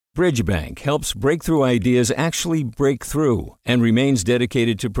Bridgebank helps breakthrough ideas actually break through and remains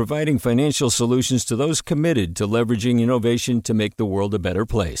dedicated to providing financial solutions to those committed to leveraging innovation to make the world a better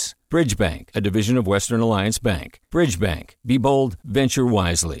place. Bridgebank, a division of Western Alliance Bank. Bridgebank. Be bold, venture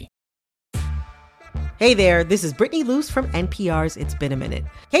wisely. Hey there, this is Brittany Luce from NPR's It's Been a Minute.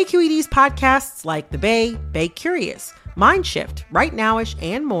 KQED's podcasts like The Bay, Bay Curious, Mind Shift, Right Nowish,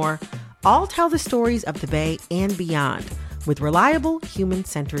 and more all tell the stories of the Bay and beyond with reliable,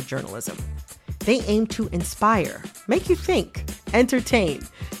 human-centered journalism. They aim to inspire, make you think, entertain,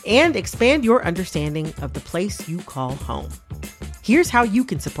 and expand your understanding of the place you call home. Here's how you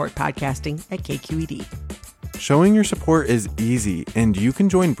can support podcasting at KQED. Showing your support is easy, and you can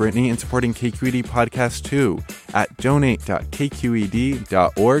join Brittany in supporting KQED Podcast too at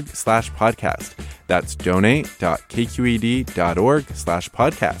donate.kqed.org/podcast. That's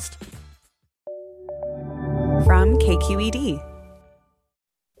donate.kqed.org/podcast. From KQED.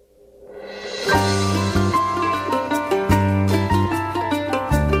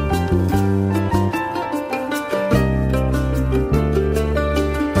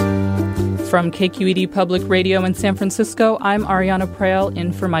 From KQED Public Radio in San Francisco, I'm Ariana Proehl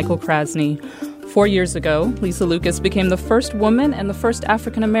in for Michael Krasny. 4 years ago, Lisa Lucas became the first woman and the first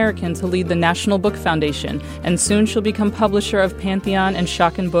African-American to lead the National Book Foundation, and soon she'll become publisher of Pantheon and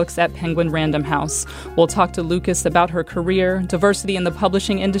Schocken Books at Penguin Random House. We'll talk to Lucas about her career, diversity in the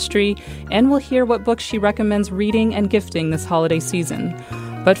publishing industry, and we'll hear what books she recommends reading and gifting this holiday season.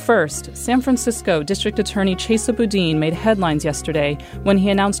 But first, San Francisco District Attorney Chesa Boudin made headlines yesterday when he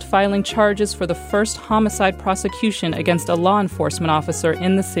announced filing charges for the first homicide prosecution against a law enforcement officer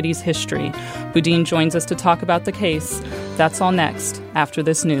in the city's history. Boudin joins us to talk about the case. That's all next, after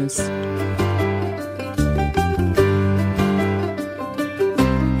this news.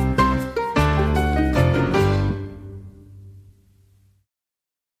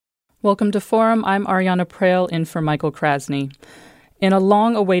 Welcome to Forum. I'm Ariana Proehl in for Michael Krasny. In a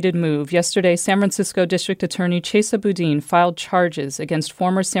long-awaited move, yesterday, San Francisco District Attorney Chesa Boudin filed charges against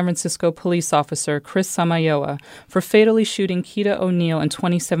former San Francisco police officer Chris Samayoa for fatally shooting Keita O'Neill in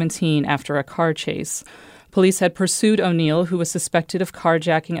 2017 after a car chase. Police had pursued O'Neill, who was suspected of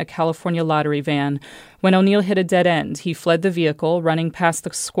carjacking a California lottery van. When O'Neill hit a dead end, he fled the vehicle, running past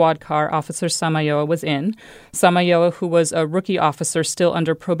the squad car Officer Samayoa was in. Samayoa, who was a rookie officer still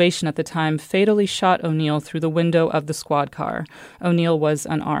under probation at the time, fatally shot O'Neill through the window of the squad car. O'Neill was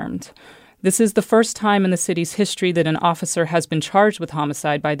unarmed. This is the first time in the city's history that an officer has been charged with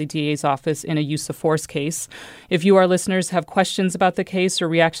homicide by the DA's office in a use of force case. If you, our listeners, have questions about the case or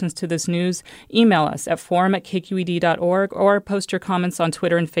reactions to this news, email us at forum@kqed.org or post your comments on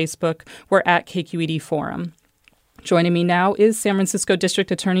Twitter and Facebook. We're at KQED Forum. Joining me now is San Francisco District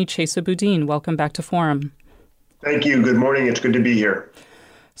Attorney Chesa Boudin. Welcome back to Forum. Thank you. Good morning. It's good to be here.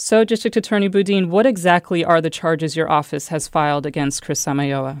 So, District Attorney Boudin, what exactly are the charges your office has filed against Chris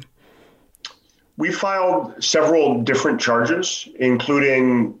Samayoa? We filed several different charges,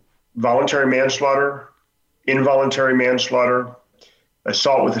 including voluntary manslaughter, involuntary manslaughter,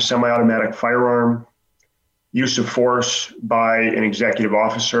 assault with a semi-automatic firearm, use of force by an executive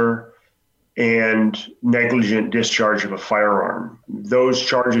officer, and negligent discharge of a firearm. Those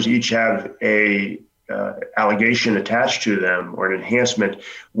charges each have a allegation attached to them, or an enhancement,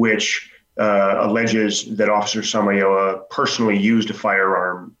 which alleges that Officer Samayoa personally used a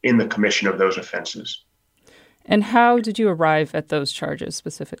firearm in the commission of those offenses. And how did you arrive at those charges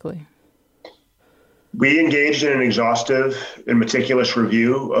specifically? We engaged in an exhaustive and meticulous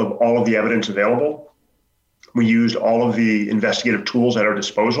review of all of the evidence available. We used all of the investigative tools at our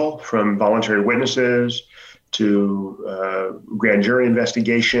disposal, from voluntary witnesses to grand jury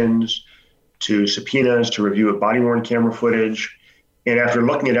investigations to subpoenas to review of body-worn camera footage. And after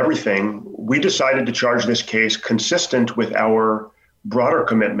looking at everything, we decided to charge this case consistent with our broader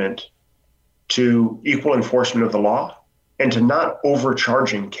commitment to equal enforcement of the law and to not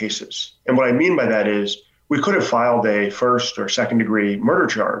overcharging cases. And what I mean by that is we could have filed a first or second degree murder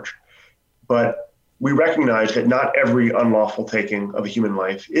charge, but we recognize that not every unlawful taking of a human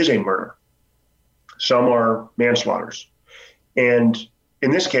life is a murder. Some are manslaughters. And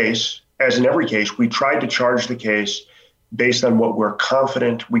in this case, as in every case, we tried to charge the case based on what we're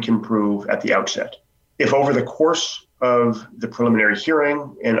confident we can prove at the outset. If over the course of the preliminary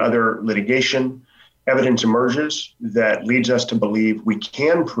hearing and other litigation, evidence emerges that leads us to believe we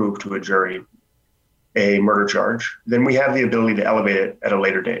can prove to a jury a murder charge, then we have the ability to elevate it at a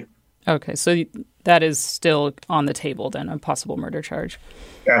later date. Okay, so that is still on the table then, a possible murder charge.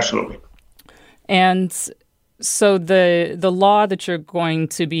 Absolutely. And So the law that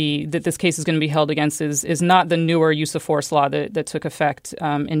this case is going to be held against is not the newer use of force law that took effect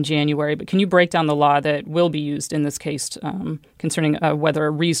in January. But can you break down the law that will be used in this case concerning whether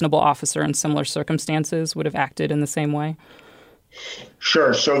a reasonable officer in similar circumstances would have acted in the same way?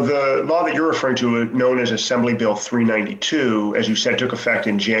 Sure. So the law that you're referring to, known as Assembly Bill 392, as you said, took effect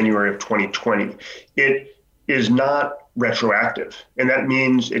in January of 2020. It is not retroactive, and that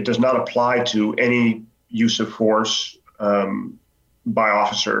means it does not apply to any use of force by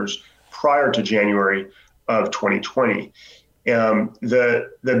officers prior to January of 2020.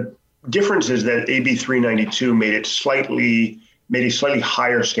 The difference is that AB 392 made a slightly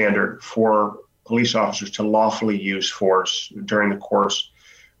higher standard for police officers to lawfully use force during the course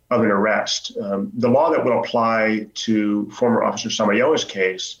of an arrest. The law that will apply to former Officer Samayoa's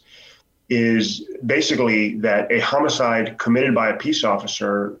case is basically that a homicide committed by a peace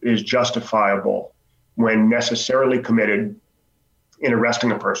officer is justifiable when necessarily committed in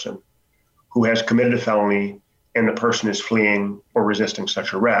arresting a person who has committed a felony and the person is fleeing or resisting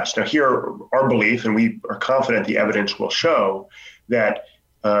such arrest. Now, here, our belief, and we are confident the evidence will show, that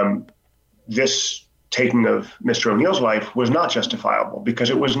this taking of Mr. O'Neill's life was not justifiable because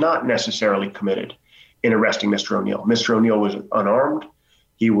it was not necessarily committed in arresting Mr. O'Neill. Mr. O'Neill was unarmed.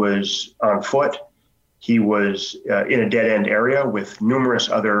 He was on foot. He was in a dead-end area with numerous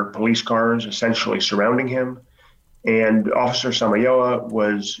other police cars essentially surrounding him. And Officer Samayoa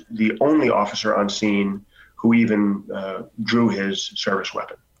was the only officer on scene who even drew his service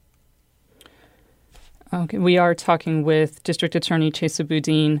weapon. Okay, we are talking with District Attorney Chesa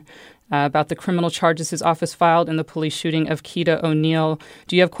Boudin about the criminal charges his office filed in the police shooting of Kida O'Neill.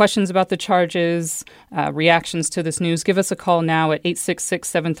 Do you have questions about the charges, reactions to this news? Give us a call now at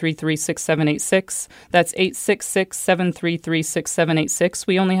 866-733-6786. That's 866-733-6786.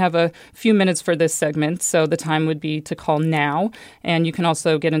 We only have a few minutes for this segment, so the time would be to call now. And you can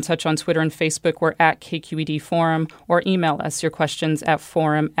also get in touch on Twitter and Facebook. We're at KQED Forum, or email us your questions at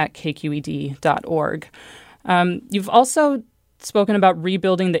forum@kqed.org. You've also spoken about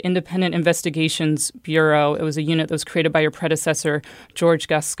rebuilding the Independent Investigations Bureau. It was a unit that was created by your predecessor, George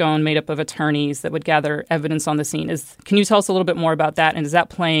Gascon, made up of attorneys that would gather evidence on the scene. Can you tell us a little bit more about that, and is that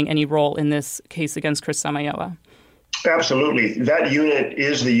playing any role in this case against Chris Samayoa? Absolutely. That unit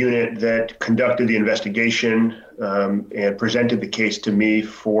is the unit that conducted the investigation and presented the case to me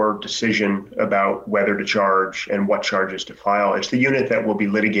for decision about whether to charge and what charges to file. It's the unit that will be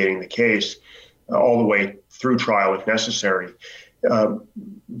litigating the case all the way through trial if necessary.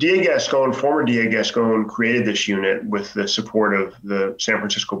 DA Gascon, former DA Gascon, created this unit with the support of the San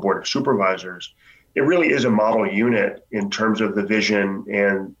Francisco Board of Supervisors. It really is a model unit in terms of the vision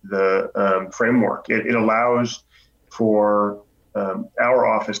and the framework. It allows for our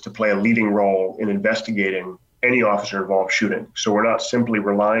office to play a leading role in investigating any officer-involved shooting. So we're not simply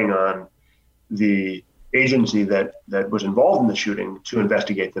relying on the agency that was involved in the shooting to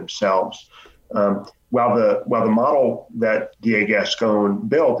investigate themselves. While the model that DA Gascon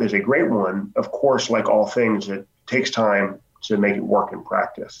built is a great one, of course, like all things, it takes time to make it work in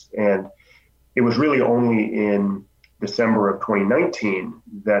practice. And it was really only in December of 2019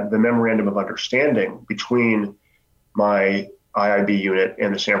 that the memorandum of understanding between my IIB unit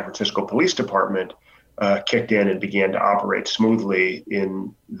and the San Francisco Police Department kicked in and began to operate smoothly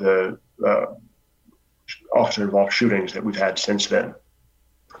in the officer-involved shootings that we've had since then.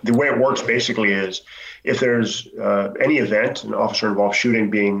 The way it works basically is if there's any event, an officer-involved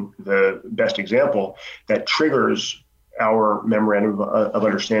shooting being the best example, that triggers our memorandum of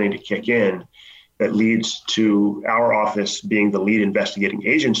understanding to kick in, that leads to our office being the lead investigating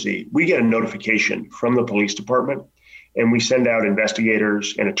agency, we get a notification from the police department, and we send out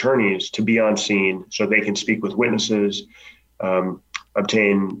investigators and attorneys to be on scene so they can speak with witnesses,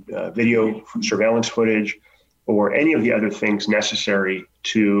 obtain video surveillance footage, or any of the other things necessary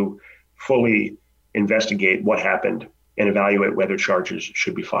to fully investigate what happened and evaluate whether charges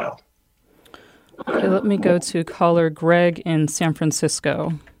should be filed. Okay, let me go to caller Greg in San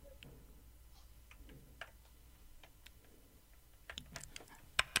Francisco.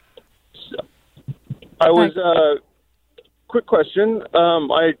 Quick question.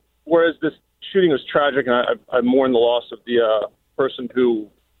 Whereas this shooting was tragic, and I mourn the loss of the person who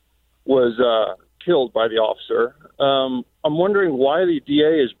was killed by the officer. I'm wondering why the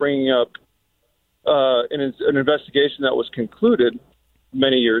DA is bringing up an investigation that was concluded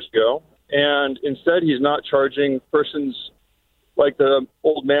many years ago, and instead he's not charging persons like the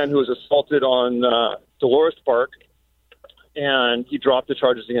old man who was assaulted on Dolores Park, and he dropped the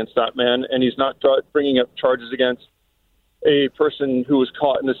charges against that man, and he's not bringing up charges against a person who was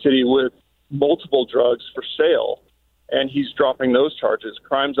caught in the city with multiple drugs for sale, and he's dropping those charges.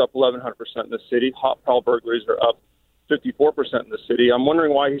 Crime's up 1,100% in the city. Hot pile burglaries are up 54% in the city. I'm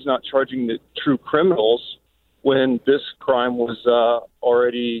wondering why he's not charging the true criminals when this crime was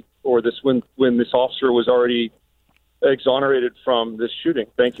when this officer was already exonerated from this shooting.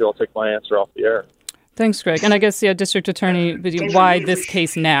 Thank you. I'll take my answer off the air. Thanks, Greg. And I guess, District Attorney, why this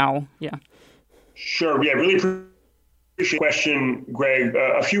case now? Yeah. Sure. Yeah, really appreciate the question, Greg.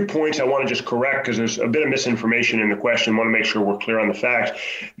 A few points I want to just correct because there's a bit of misinformation in the question. I want to make sure we're clear on the facts.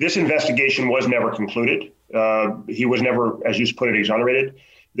 This investigation was never concluded. He was never, as you put it, exonerated.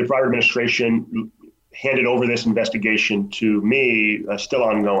 The prior administration handed over this investigation to me, still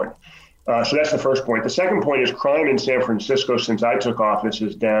ongoing. So that's the first point. The second point is crime in San Francisco since I took office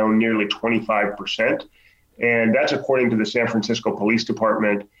is down nearly 25%. And that's according to the San Francisco Police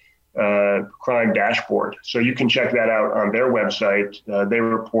Department crime dashboard. So you can check that out on their website. They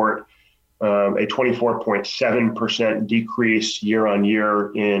report a 24.7% decrease year on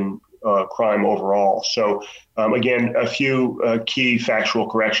year in crime overall. So again, a few key factual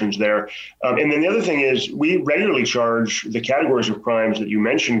corrections there. And then the other thing is we regularly charge the categories of crimes that you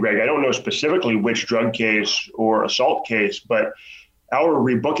mentioned, Greg. I don't know specifically which drug case or assault case, but our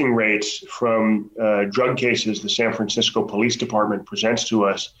rebooking rates from drug cases the San Francisco Police Department presents to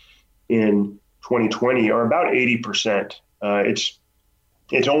us in 2020 are about 80%.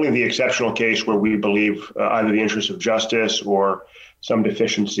 It's only the exceptional case where we believe either the interest of justice or some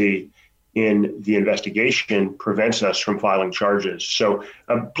deficiency in the investigation prevents us from filing charges. So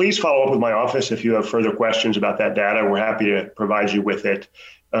please follow up with my office if you have further questions about that data. We're happy to provide you with it.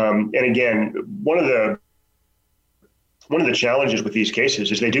 And again, one of the challenges with these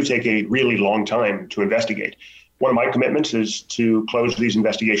cases is they do take a really long time to investigate. One of my commitments is to close these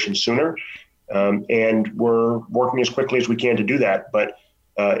investigations sooner, and we're working as quickly as we can to do that. But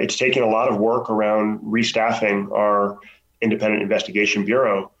it's taken a lot of work around restaffing our independent investigation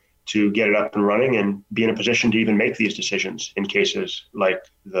bureau to get it up and running and be in a position to even make these decisions in cases like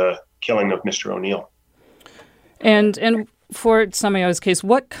the killing of Mr. O'Neill. And for Samayoa's case,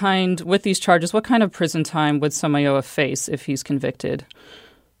 with these charges, what kind of prison time would Samayoa face if he's convicted?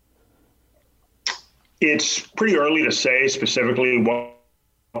 It's pretty early to say specifically what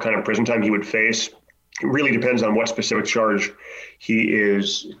kind of prison time he would face. It really depends on what specific charge he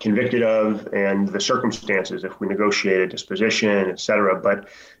is convicted of and the circumstances, if we negotiate a disposition, et cetera. But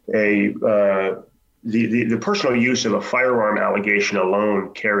the personal use of a firearm allegation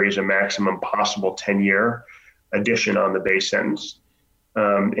alone carries a maximum possible 10-year addition on the base sentence.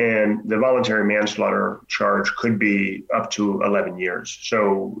 And the voluntary manslaughter charge could be up to 11 years.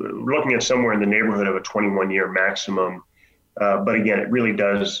 So looking at somewhere in the neighborhood of a 21-year maximum. But again, it really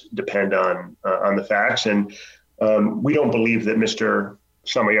does depend on the facts. And we don't believe that Mr.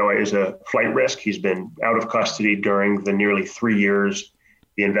 Samayoa is a flight risk. He's been out of custody during the nearly 3 years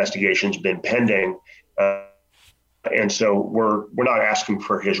the investigation's been pending. And so we're not asking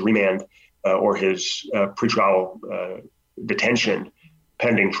for his remand or his pretrial detention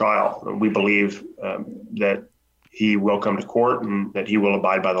pending trial. We believe that he will come to court and that he will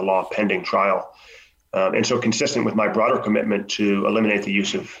abide by the law pending trial. And so consistent with my broader commitment to eliminate the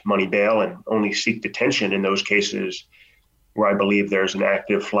use of money bail and only seek detention in those cases where I believe there's an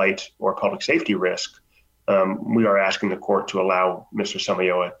active flight or public safety risk, we are asking the court to allow Mr.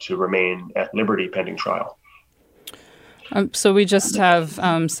 Samayoa to remain at liberty pending trial. So we just have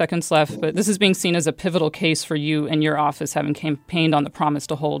seconds left, but this is being seen as a pivotal case for you and your office, having campaigned on the promise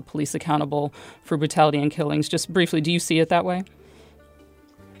to hold police accountable for brutality and killings. Just briefly, do you see it that way?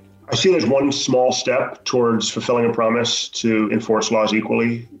 I see it as one small step towards fulfilling a promise to enforce laws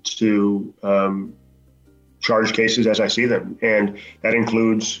equally, to charge cases as I see them. And that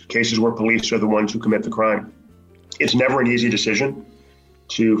includes cases where police are the ones who commit the crime. It's never an easy decision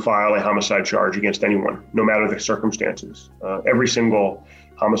to file a homicide charge against anyone, no matter the circumstances. Every single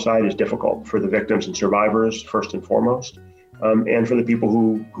homicide is difficult for the victims and survivors, first and foremost, and for the people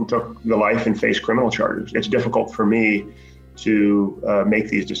who took the life and faced criminal charges. It's difficult for me to make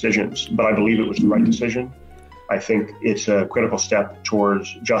these decisions, but I believe it was the right decision. I think it's a critical step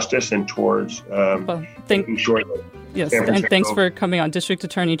towards justice and towards making sure that yes, and thanks for coming on, District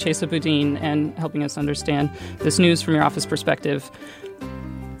Attorney Chesa Boudin, and helping us understand this news from your office perspective.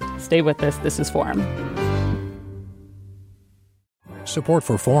 Stay with us. This is Forum. Support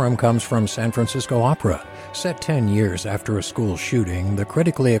for Forum comes from San Francisco Opera. Set 10 years after a school shooting, the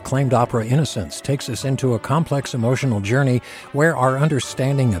critically acclaimed opera Innocence takes us into a complex emotional journey where our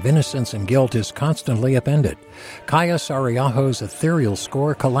understanding of innocence and guilt is constantly upended. Kaya Sariaho's ethereal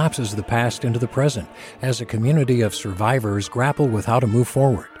score collapses the past into the present as a community of survivors grapple with how to move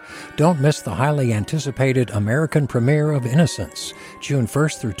forward. Don't miss the highly anticipated American premiere of Innocence, June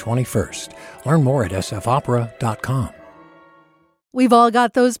 1st through 21st. Learn more at sfopera.com. We've all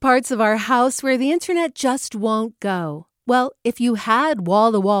got those parts of our house where the internet just won't go. Well, if you had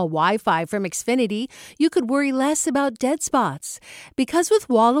wall-to-wall Wi-Fi from Xfinity, you could worry less about dead spots. Because with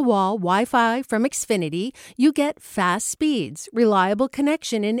wall-to-wall Wi-Fi from Xfinity, you get fast speeds, reliable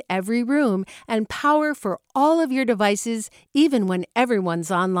connection in every room, and power for all of your devices, even when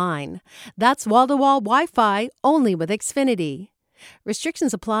everyone's online. That's wall-to-wall Wi-Fi only with Xfinity.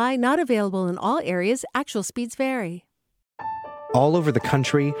 Restrictions apply, not available in all areas. Actual speeds vary. All over the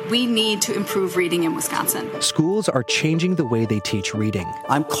country, we need to improve reading in Wisconsin. Schools are changing the way they teach reading.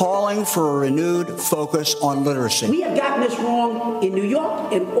 I'm calling for a renewed focus on literacy. We have gotten this wrong in New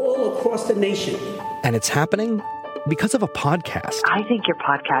York and all across the nation. And it's happening because of a podcast. I think your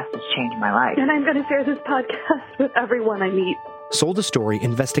podcast has changed my life. And I'm going to share this podcast with everyone I meet. Sold a Story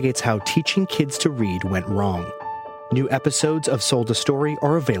investigates how teaching kids to read went wrong. New episodes of Sold a Story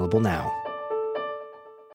are available now.